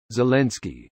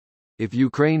Zelenskyy. If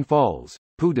Ukraine falls,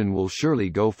 Putin will surely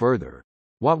go further.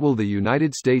 What will the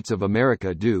United States of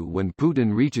America do when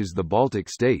Putin reaches the Baltic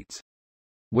states?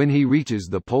 When he reaches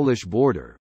the Polish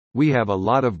border? We have a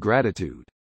lot of gratitude.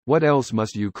 What else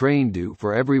must Ukraine do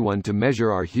for everyone to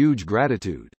measure our huge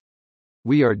gratitude?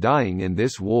 We are dying in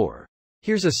this war.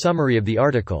 Here's a summary of the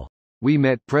article. We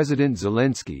met President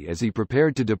Zelenskyy as he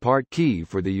prepared to depart Kyiv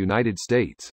for the United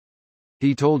States.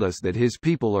 He told us that his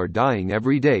people are dying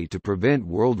every day to prevent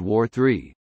World War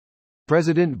III.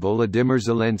 President Volodymyr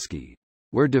Zelenskyy.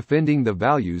 We're defending the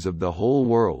values of the whole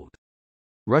world.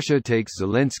 Russia takes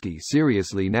Zelenskyy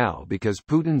seriously now because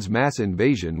Putin's mass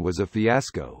invasion was a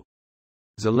fiasco.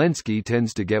 Zelenskyy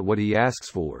tends to get what he asks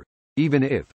for, even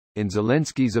if, in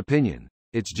Zelenskyy's opinion,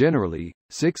 it's generally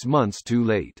 6 months too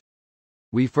late.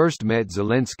 We first met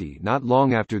Zelenskyy not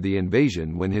long after the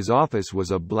invasion when his office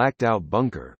was a blacked-out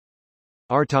bunker.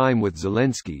 Our time with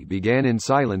Zelenskyy began in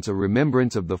silence, a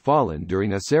remembrance of the fallen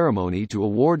during a ceremony to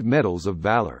award medals of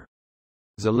valor.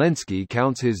 Zelenskyy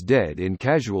counts his dead in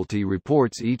casualty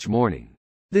reports each morning.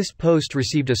 This post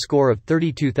received a score of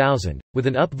 32,000, with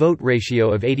an upvote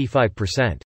ratio of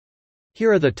 85%.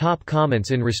 Here are the top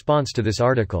comments in response to this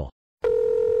article.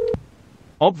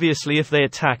 Obviously, if they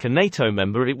attack a NATO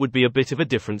member, it would be a bit of a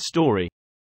different story.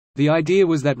 The idea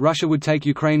was that Russia would take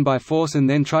Ukraine by force and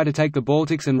then try to take the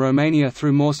Baltics and Romania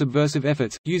through more subversive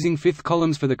efforts, using fifth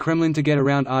columns for the Kremlin to get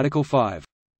around Article 5.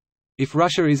 If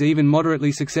Russia is even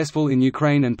moderately successful in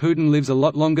Ukraine and Putin lives a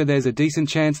lot longer, there's a decent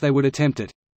chance they would attempt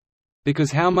it.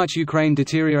 Because how much Ukraine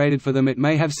deteriorated for them, it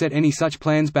may have set any such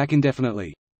plans back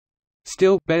indefinitely.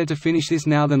 Still, better to finish this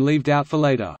now than leave doubt for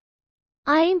later.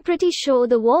 I am pretty sure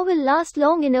the war will last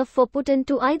long enough for Putin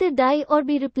to either die or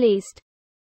be replaced.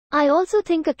 I also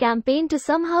think a campaign to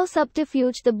somehow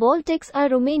subterfuge the Baltics or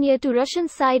Romania to Russian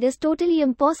side is totally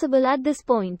impossible at this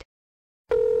point.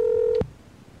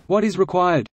 What is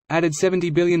required? Added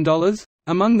 $70 billion?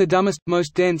 Among the dumbest,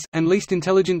 most dense, and least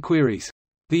intelligent queries.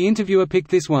 The interviewer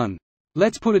picked this one.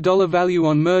 Let's put a dollar value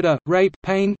on murder, rape,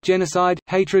 pain, genocide,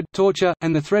 hatred, torture,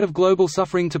 and the threat of global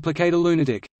suffering to placate a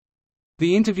lunatic.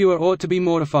 The interviewer ought to be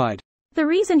mortified. The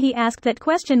reason he asked that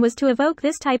question was to evoke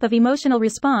this type of emotional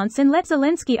response and let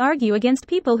Zelenskyy argue against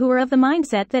people who are of the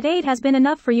mindset that aid has been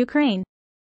enough for Ukraine.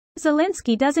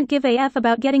 Zelenskyy doesn't give a f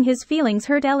about getting his feelings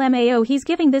hurt. LMAO, he's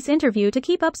giving this interview to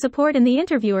keep up support and the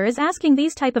interviewer is asking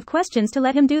these type of questions to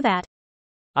let him do that.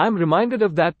 I'm reminded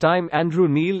of that time Andrew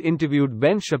Neil interviewed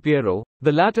Ben Shapiro,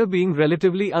 the latter being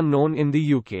relatively unknown in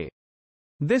the UK.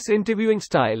 This interviewing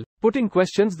style, putting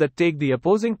questions that take the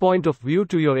opposing point of view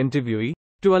to your interviewee,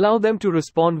 to allow them to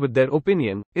respond with their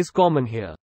opinion, is common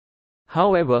here.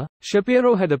 However,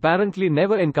 Shapiro had apparently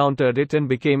never encountered it and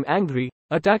became angry,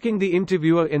 attacking the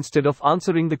interviewer instead of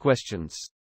answering the questions.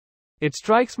 It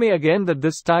strikes me again that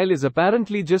this style is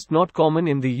apparently just not common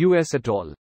in the US at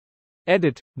all.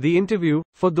 Edit, the interview,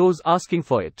 for those asking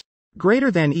for it. Greater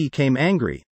than E came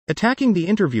angry, attacking the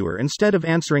interviewer instead of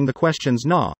answering the questions.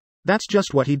 Nah, that's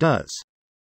just what he does.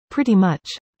 Pretty much.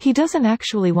 He doesn't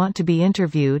actually want to be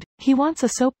interviewed, he wants a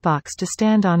soapbox to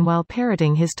stand on while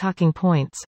parroting his talking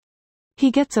points.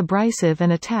 He gets abrasive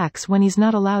and attacks when he's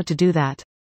not allowed to do that.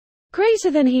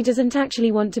 Greater than he doesn't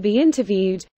actually want to be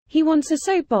interviewed, he wants a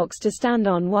soapbox to stand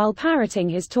on while parroting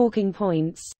his talking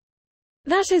points.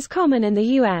 That is common in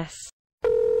the US.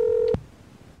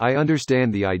 I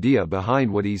understand the idea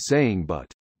behind what he's saying,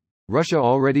 but Russia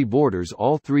already borders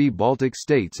all 3 Baltic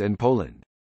states and Poland.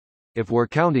 If we're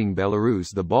counting Belarus,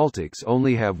 the Baltics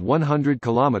only have 100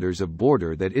 kilometers of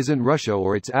border that isn't Russia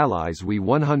or its allies. We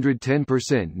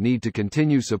 110% need to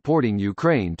continue supporting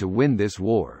Ukraine to win this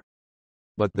war.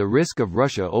 But the risk of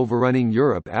Russia overrunning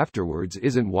Europe afterwards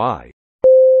isn't why.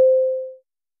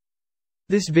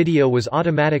 This video was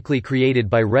automatically created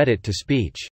by Reddit to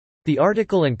speech. The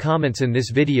article and comments in this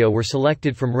video were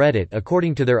selected from Reddit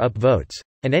according to their upvotes,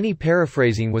 and any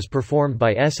paraphrasing was performed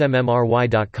by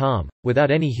smmry.com,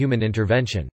 without any human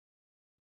intervention.